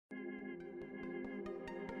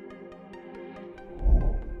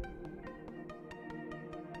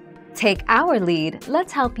Take our lead,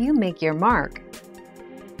 let's help you make your mark.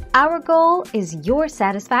 Our goal is your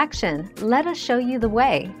satisfaction. Let us show you the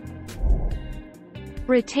way.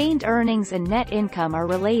 Retained earnings and net income are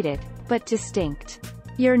related, but distinct.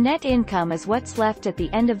 Your net income is what's left at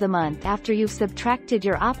the end of the month after you've subtracted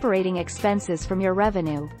your operating expenses from your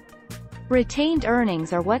revenue. Retained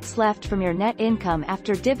earnings are what's left from your net income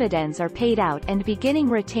after dividends are paid out and beginning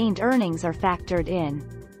retained earnings are factored in.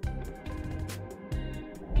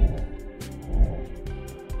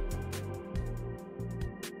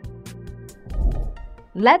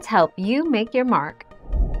 Let's help you make your mark.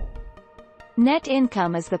 Net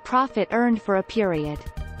income is the profit earned for a period.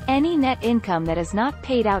 Any net income that is not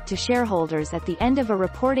paid out to shareholders at the end of a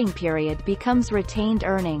reporting period becomes retained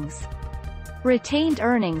earnings. Retained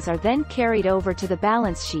earnings are then carried over to the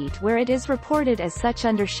balance sheet where it is reported as such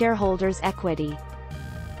under shareholders' equity.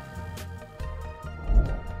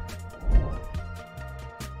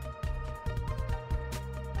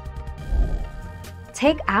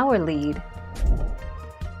 Take our lead.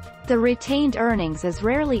 The retained earnings is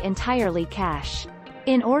rarely entirely cash.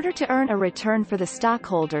 In order to earn a return for the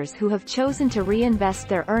stockholders who have chosen to reinvest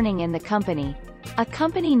their earning in the company, a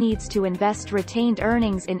company needs to invest retained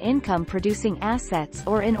earnings in income-producing assets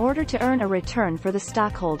or in order to earn a return for the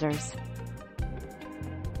stockholders.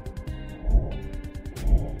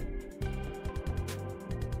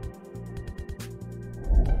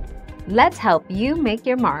 Let's help you make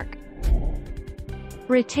your mark.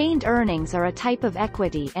 Retained earnings are a type of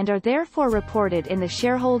equity and are therefore reported in the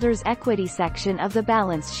shareholders' equity section of the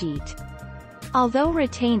balance sheet. Although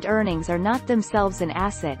retained earnings are not themselves an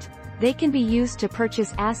asset, they can be used to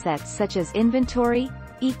purchase assets such as inventory,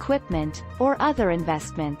 equipment, or other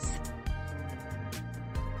investments.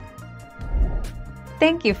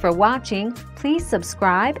 Thank you for watching. Please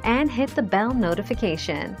subscribe and hit the bell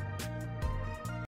notification.